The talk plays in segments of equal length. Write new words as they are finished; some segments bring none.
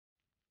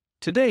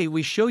Today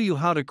we show you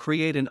how to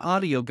create an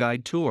audio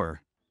guide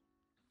tour.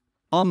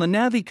 On the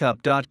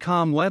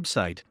Navicup.com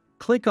website,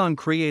 click on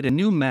Create a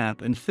new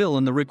map and fill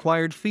in the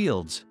required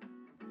fields.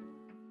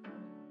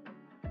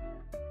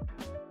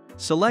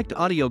 Select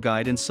Audio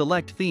Guide and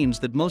select themes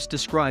that most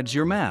describes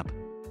your map.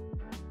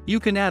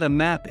 You can add a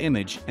map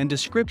image and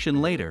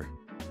description later.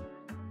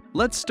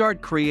 Let's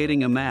start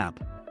creating a map.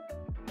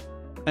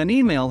 An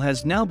email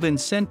has now been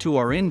sent to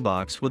our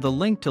inbox with a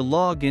link to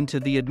log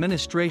into the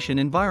administration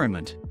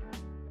environment.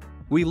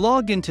 We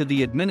log into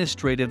the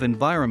administrative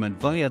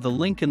environment via the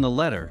link in the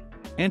letter,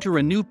 enter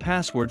a new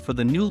password for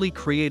the newly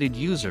created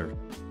user.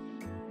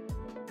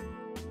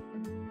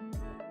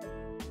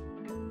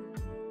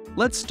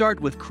 Let's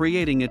start with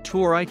creating a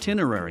tour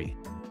itinerary.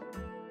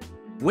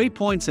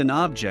 Waypoints and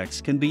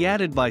objects can be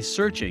added by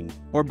searching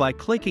or by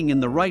clicking in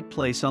the right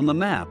place on the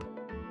map.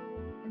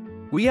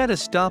 We add a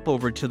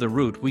stopover to the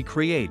route we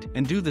create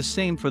and do the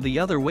same for the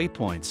other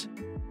waypoints.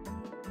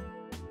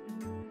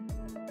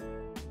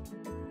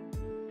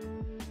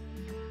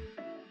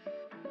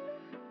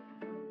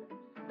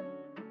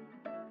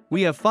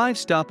 We have 5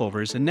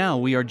 stopovers and now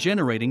we are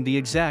generating the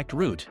exact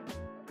route.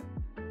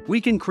 We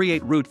can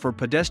create route for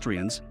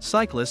pedestrians,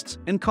 cyclists,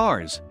 and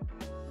cars.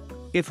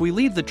 If we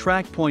leave the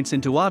track points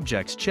into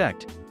objects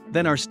checked,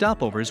 then our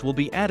stopovers will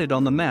be added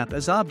on the map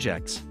as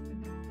objects.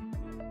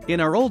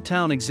 In our Old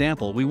Town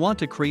example, we want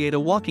to create a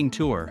walking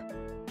tour.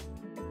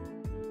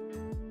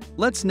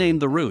 Let's name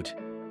the route.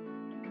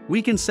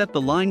 We can set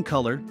the line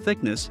color,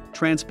 thickness,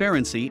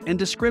 transparency, and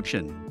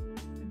description.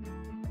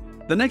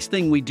 The next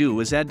thing we do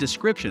is add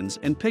descriptions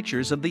and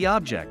pictures of the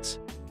objects.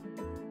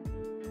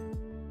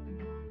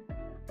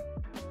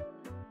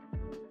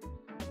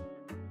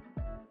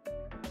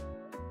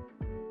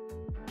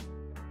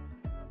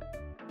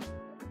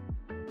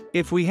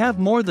 If we have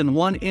more than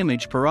one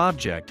image per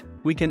object,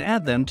 we can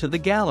add them to the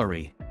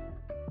gallery.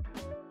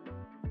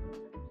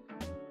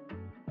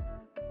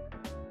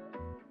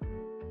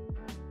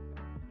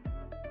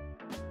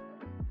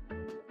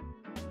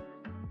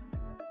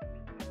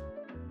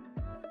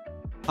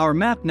 Our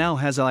map now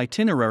has an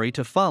itinerary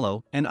to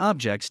follow and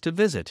objects to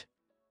visit.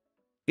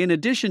 In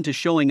addition to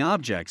showing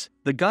objects,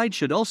 the guide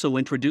should also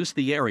introduce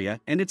the area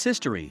and its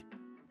history.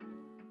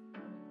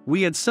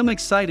 We add some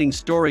exciting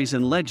stories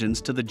and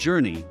legends to the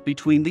journey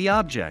between the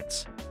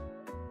objects.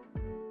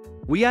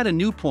 We add a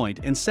new point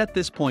and set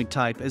this point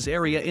type as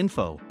area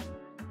info.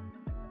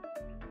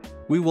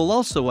 We will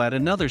also add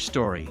another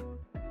story.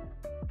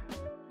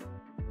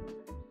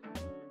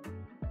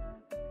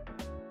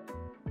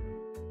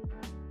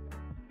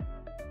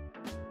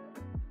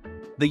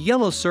 The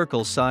yellow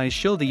circle size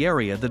show the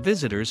area the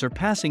visitors are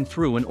passing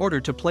through in order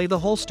to play the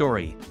whole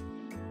story.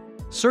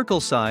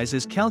 Circle size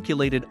is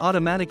calculated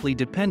automatically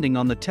depending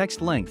on the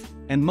text length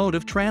and mode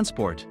of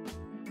transport.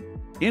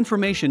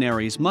 Information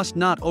areas must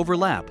not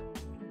overlap.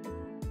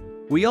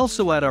 We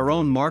also add our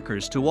own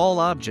markers to all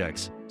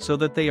objects so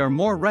that they are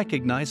more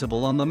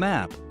recognizable on the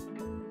map.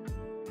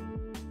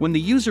 When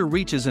the user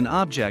reaches an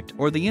object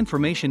or the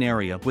information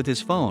area with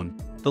his phone,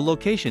 the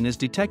location is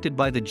detected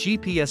by the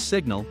GPS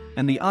signal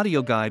and the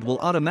audio guide will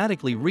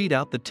automatically read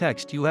out the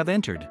text you have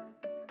entered.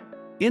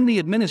 In the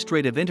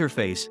administrative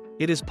interface,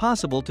 it is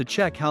possible to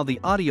check how the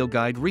audio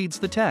guide reads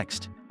the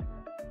text.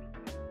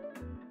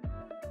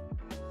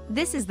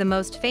 This is the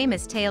most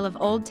famous tale of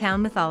Old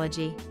Town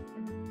mythology.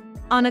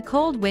 On a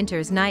cold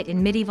winter's night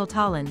in medieval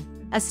Tallinn,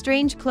 a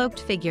strange cloaked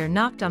figure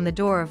knocked on the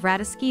door of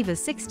Radoskiva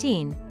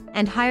 16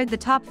 and hired the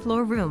top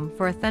floor room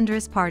for a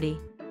thunderous party.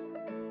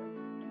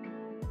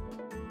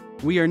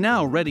 We are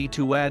now ready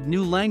to add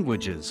new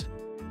languages.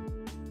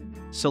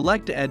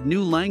 Select Add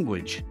New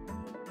Language.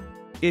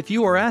 If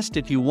you are asked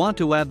if you want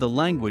to add the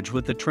language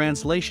with the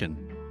translation,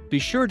 be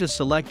sure to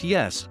select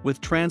Yes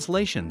with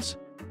translations.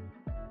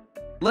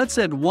 Let's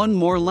add one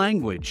more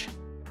language.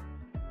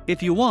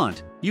 If you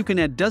want, you can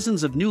add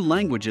dozens of new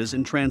languages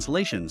and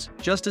translations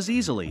just as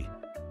easily.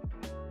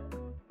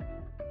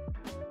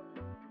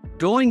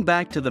 Going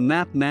back to the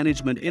map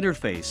management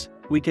interface,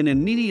 we can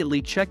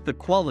immediately check the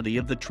quality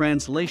of the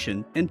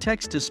translation and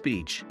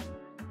text-to-speech.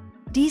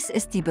 Dies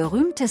ist die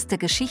berühmteste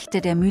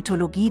Geschichte der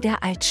Mythologie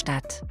der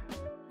Altstadt.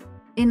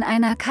 In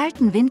einer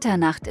kalten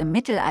Winternacht im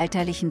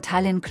mittelalterlichen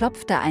Tallinn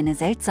klopfte eine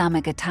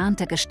seltsame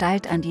getarnte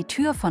Gestalt an die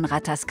Tür von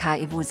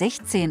Radoskiva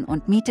 16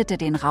 und mietete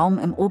den Raum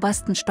im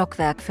obersten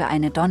Stockwerk für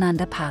eine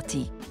donnernde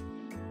Party.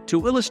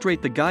 To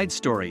illustrate the guide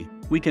story,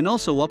 we can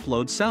also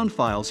upload sound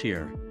files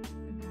here.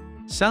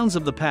 Sounds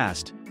of the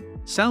past,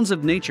 sounds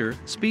of nature,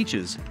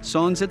 speeches,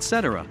 songs,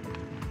 etc.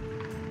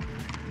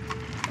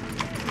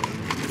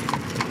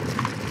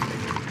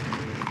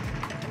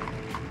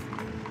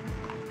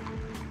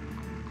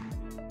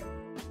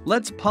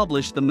 Let's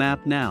publish the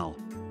map now.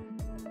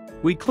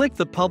 We click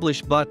the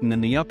Publish button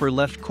in the upper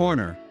left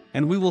corner,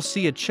 and we will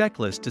see a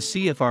checklist to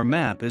see if our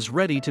map is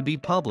ready to be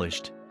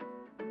published.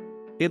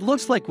 It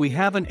looks like we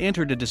haven't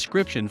entered a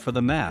description for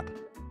the map.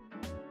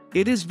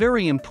 It is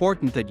very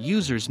important that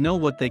users know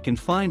what they can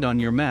find on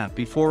your map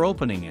before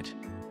opening it.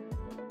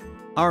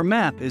 Our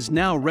map is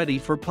now ready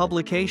for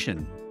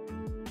publication.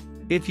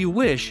 If you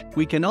wish,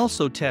 we can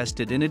also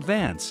test it in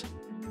advance.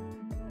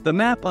 The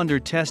map under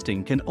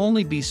testing can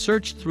only be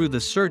searched through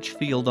the search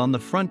field on the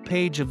front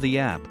page of the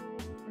app.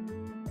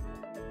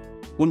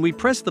 When we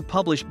press the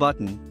Publish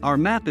button, our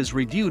map is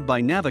reviewed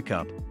by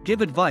Navicup,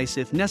 give advice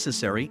if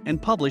necessary,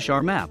 and publish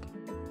our map.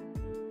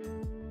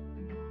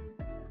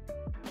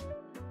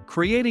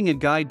 Creating a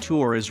guide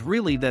tour is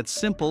really that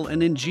simple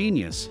and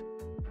ingenious.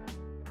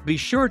 Be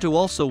sure to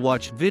also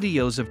watch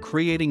videos of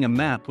creating a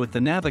map with the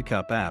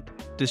Navicup app,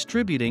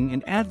 distributing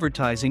and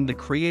advertising the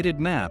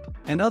created map,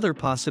 and other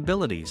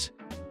possibilities.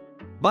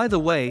 By the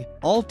way,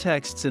 all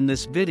texts in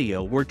this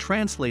video were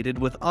translated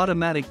with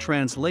automatic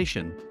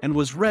translation and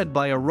was read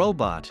by a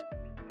robot.